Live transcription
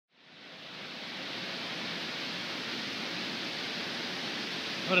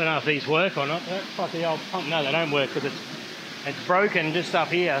I don't know if these work or not. That's like the old pump. No, they don't work because it's broken just up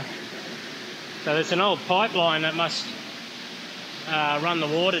here. So there's an old pipeline that must run the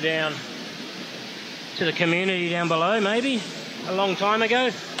water down to the community down below, maybe a long time ago.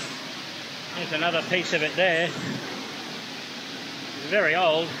 There's another piece of it there. It's very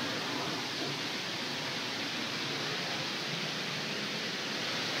old.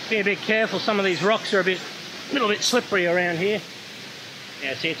 Be a bit careful. Some of these rocks are a little bit slippery around here.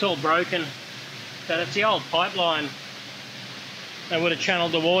 Yeah, see, it's all broken. So that's the old pipeline. They would have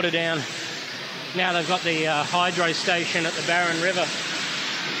channeled the water down. Now they've got the hydro station at the Barron River.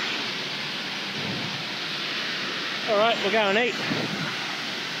 All right, we'll go and eat.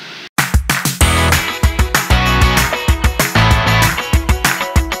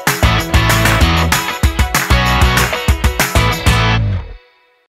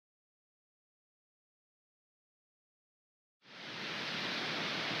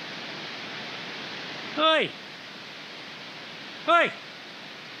 Oi! Oi!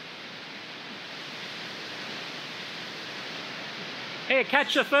 Here,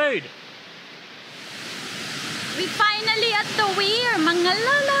 catch the food. We finally at the Weir, mga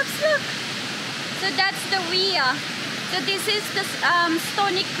lalabs, look. So that's the Weir. So this is the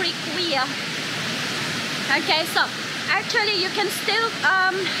Stoney Creek Weir. Okay, so actually you can still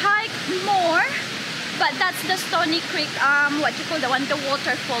hike more, but that's the Stoney Creek, what you call the one, the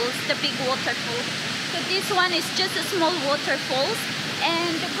waterfalls, the big waterfall. So this one is just a small waterfalls,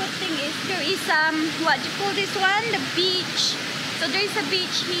 and the good thing is there is what you call this one, the beach. So there is a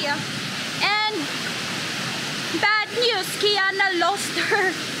beach here, and bad news, Keana lost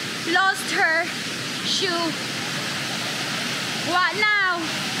her shoe. What now?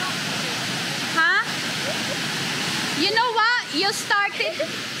 Huh? You know what? You started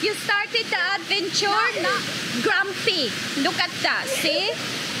the adventure grumpy. Look at that, see?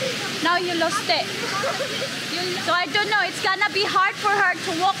 Now you lost it. So I don't know, it's gonna be hard for her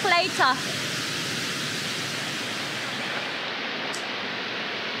to walk later.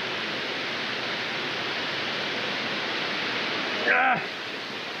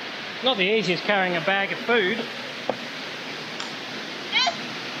 Not the easiest carrying a bag of food.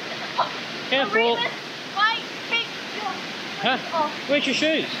 Careful. Huh? Where's your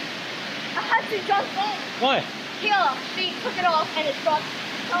shoes? I had to jump in. Why? Here, she took it off and it dropped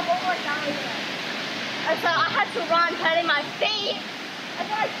over down here. And so I had to run, patting my feet. And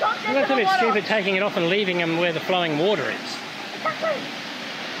then I jumped into Well, that's a the bit water. stupid taking it off and leaving them where the flowing water is. Exactly.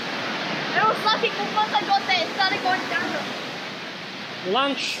 It was lucky because once I got there, it started going down.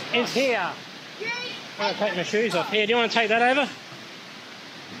 Lunch is here. I'm going to take my shoes off. Here, do you want to take that over?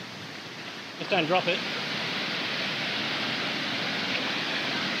 Just don't drop it.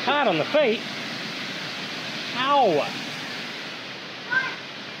 Hard on the feet. Ow!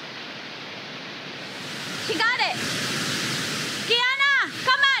 She got it. Keana,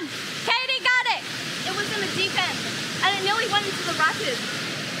 come on. Katie got it. It was in the deep end. And it nearly went into the rapids.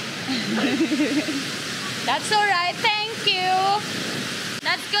 That's all right. Thank you.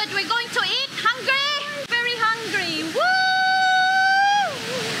 That's good. We're going to eat. Hungry? Very hungry. Woo!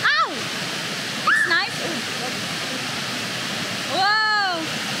 Ow! It's nice. Whoa!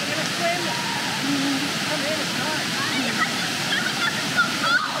 We're going to swim. Come here, it's nice.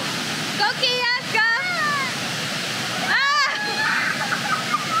 Go, Kia, go!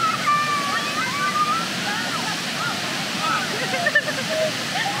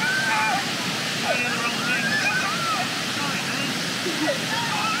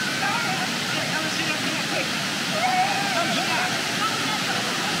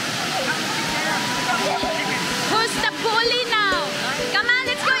 Who's the bully now? Come on,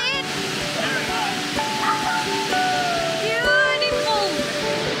 let's go eat. Beautiful.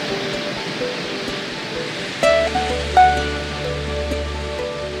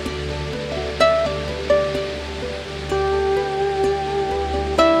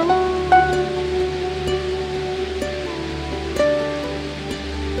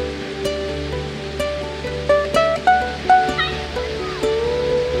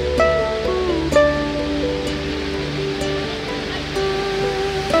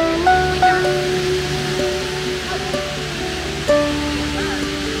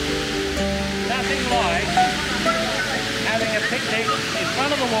 Picnic in front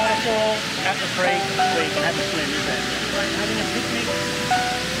of the waterfall at the creek where you can have a swim. Having a picnic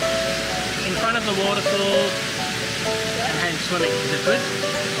in front of the waterfall and swimming. Is it good?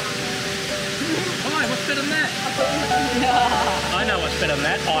 Why? What's better than that? I know what's better than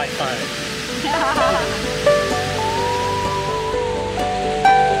that. iPhone.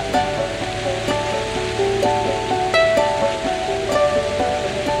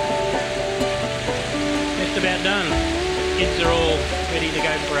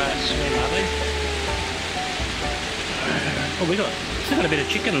 swim, are they? Oh, we still got a bit of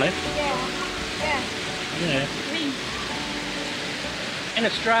chicken left. Yeah. In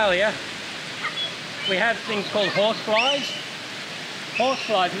Australia, we have things called horseflies.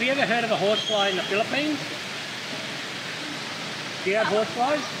 Horseflies. Have you ever heard of a horsefly in the Philippines? Do you have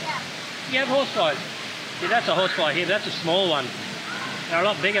horseflies? Yeah. You have horseflies. See, that's a horsefly here, but that's a small one. They're a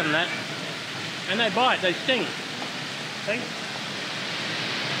lot bigger than that. And they bite, they sting. See?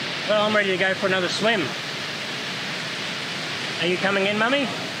 Well, I'm ready to go for another swim. Are you coming in, Mummy?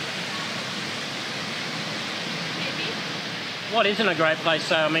 What isn't a great place,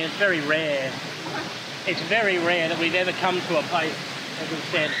 though? I mean, it's very rare. It's very rare that we've ever come to a place that we've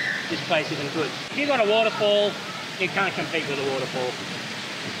said, this place isn't good. If you've got a waterfall, you can't compete with a waterfall.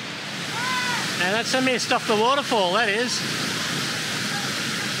 And that's some missed off the waterfall, that is.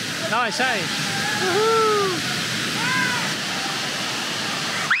 Nice, eh? Woohoo!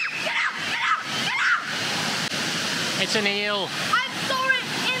 Get out! Get out! Get out! It's an eel. I saw it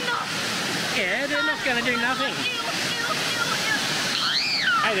in the... Yeah, they're not going to do nothing. Ew.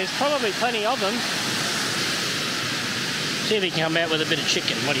 Hey, there's probably plenty of them. See if he can come out with a bit of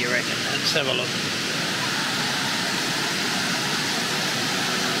chicken. What do you reckon? Let's have a look.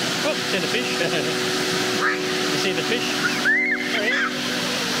 Oh, see the fish? You see the fish? There he is.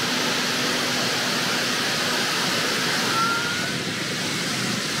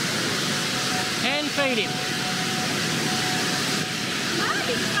 Hand feed him.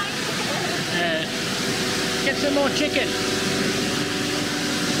 Get some more chicken.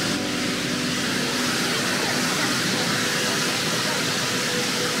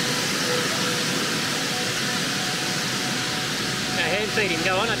 Hand feed him,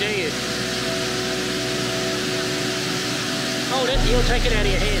 go on, I dare you. Hold it, you'll take it out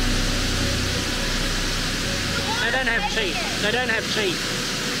of your hand. They don't have teeth. They don't have teeth.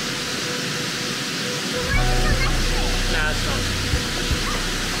 No, it's not.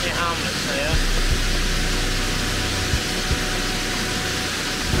 They're harmless, they are.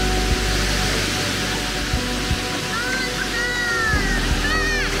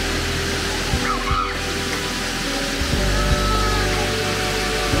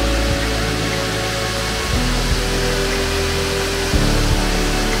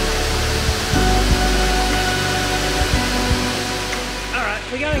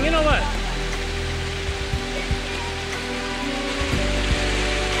 We going in or what?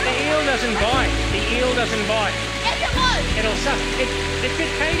 The eel doesn't bite. The eel doesn't bite. Yes, it was. It'll suck. It's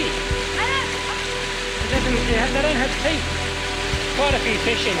good, Katie. They don't have teeth. Quite a few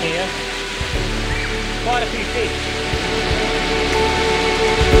fish in here. Quite a few fish.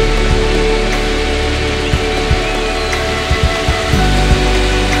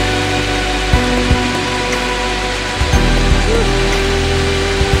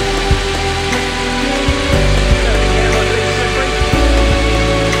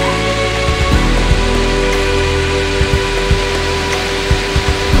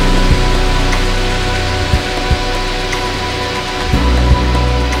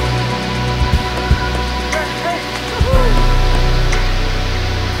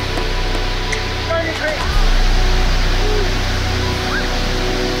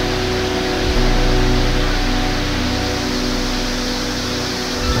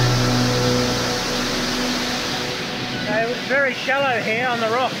 Very shallow here on the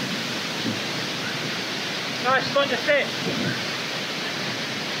rock. Nice spot to sit.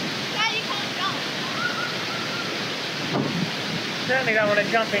 Dad, you can't jump. Certainly don't want to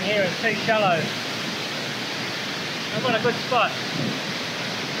jump in here, it's too shallow. I've got a good spot.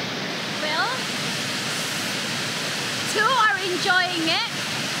 Well, two are enjoying it.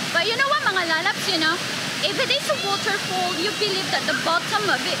 But you know what, mga lalabs, you know? If it is a waterfall, you believe that the bottom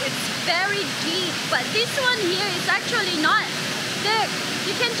of it is very deep. But this one here is actually not. Look,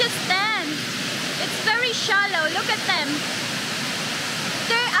 you can just stand. It's very shallow. Look at them.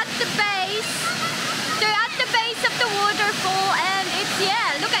 They're at the base. They're at the base of the waterfall, and it's,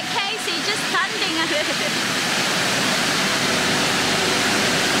 yeah, look at Casey just standing at it.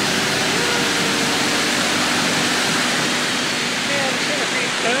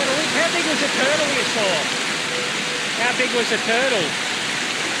 Turtle. How big was the turtle you saw? How big was the turtle?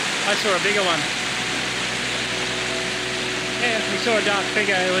 I saw a bigger one. Yeah, we saw a dark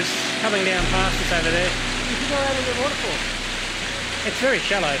figure. It was coming down past us over there. You should go over the waterfall. It's very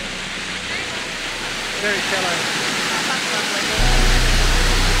shallow. Very shallow. That's lovely.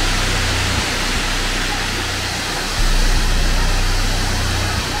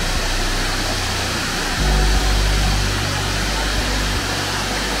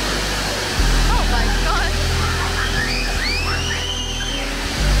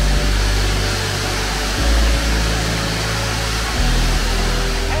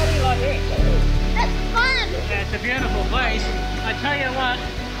 tell you what,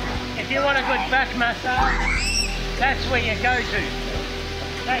 if you want a good back massage, that's where you go to.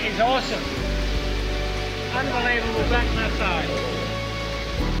 That is awesome. Unbelievable back massage.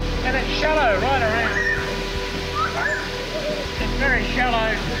 And it's shallow right around. It's very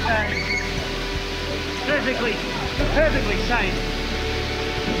shallow, so perfectly safe.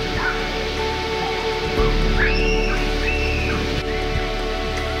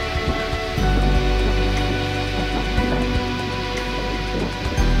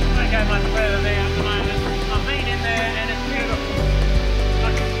 Go much further there at the moment. I've been in there and it's beautiful.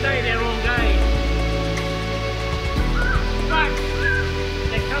 I can stay there all day. But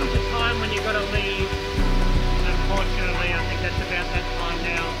there comes a time when you've got to leave. Unfortunately, I think that's about that time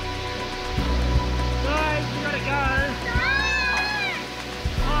now. Guys, you got to go.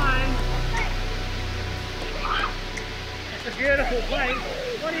 Time. It's a beautiful place.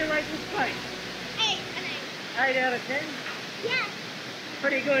 What do you rate this place? 8 out of 10? Yes.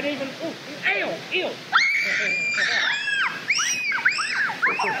 Pretty good, even. Oh, eel!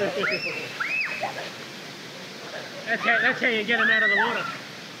 That's how you get them out of the water.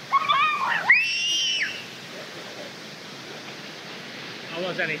 I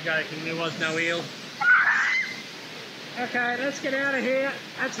was only joking, there was no eel. Okay, let's get out of here.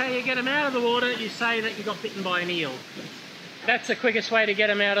 That's how you get them out of the water. You say that you got bitten by an eel. That's the quickest way to get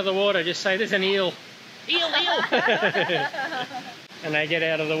them out of the water. Just say, there's an eel. Eel! And they get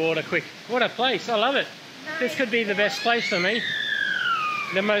out of the water quick. What a place, I love it. Nice. This could be the best place for me.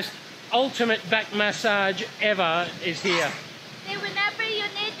 The most ultimate back massage ever is here. See, whenever you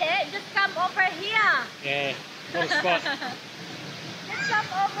need it, just come over here. Yeah, what a spot. Just come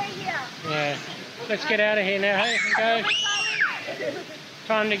over here. Yeah, let's get out of here now, hey, and go.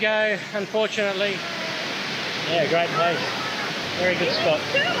 Time to go, unfortunately. Yeah, great place. Very good spot.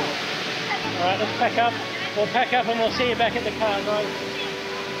 Alright, let's pack up. We'll pack up and we'll see you back at the car, guys.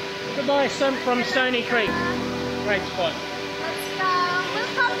 Goodbye, from Stoney Creek. Great spot. Let's go.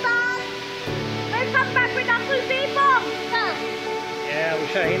 We'll come back. We'll come back with Uncle People. Yeah, we'll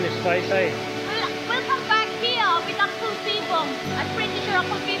show him this place, hey? We'll come back here with Uncle People. I'm pretty sure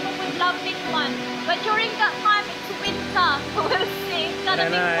Uncle People will love this one. But during that time, it's winter. So we'll see. It's gonna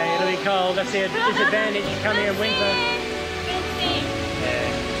be cold. It'll be cold. That's the disadvantage. You come here in winter. We'll see.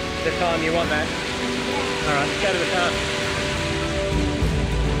 Yeah, the time you want that. Alright, let's go to the car.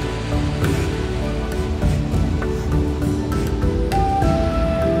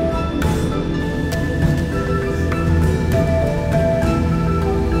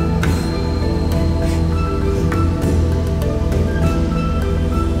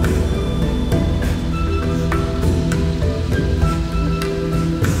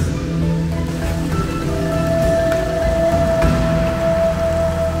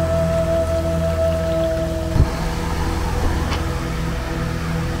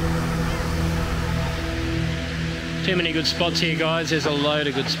 Too many good spots here, guys. There's a load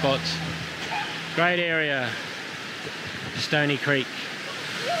of good spots. Great area. Stoney Creek.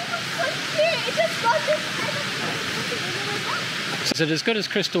 Is it as good as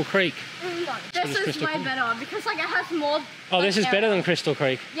Crystal Creek? This is way better because like it has more. Oh, this is better than Crystal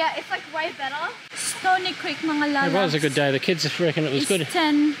Creek. Yeah, it's like way better. Stoney Creek, mga lalabs. It was a good day. The kids reckon it was good.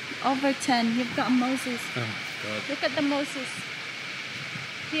 10 over 10. You've got Moses. Oh, God. Look at the Moses.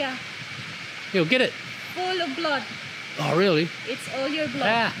 Here. You'll get it. Full of blood. Oh, really? It's all your blood.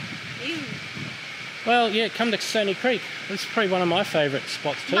 Ah. Ew. Well, yeah, come to Stoney Creek. It's probably one of my favourite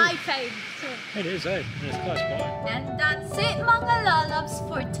spots too. My favourite too. It is, eh? And it's close by. And that's it, mga lalabs,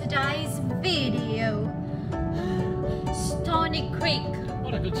 for today's video. Stoney Creek.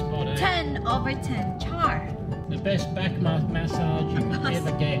 What a good spot, eh? 10 over 10. Char. The best back massage you could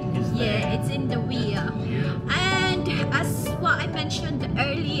ever get is there. Yeah, it's in the Weir. Yeah. And as what I mentioned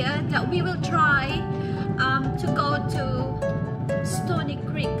earlier, that we will try to go to Stoney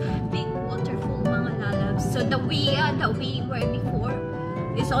Creek, big waterfall, mga lalabs. So the Weir that we were before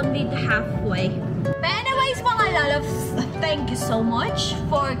is only the halfway. But anyways, mga lalabs, thank you so much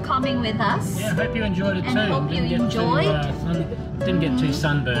for coming with us. Yeah, hope you enjoyed it too. And hope you enjoyed. Didn't get too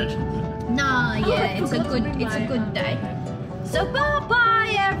sunburned. No, yeah, it's a good day. So bye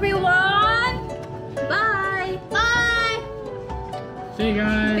bye everyone. Bye. Bye. See you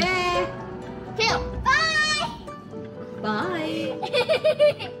guys. Bye.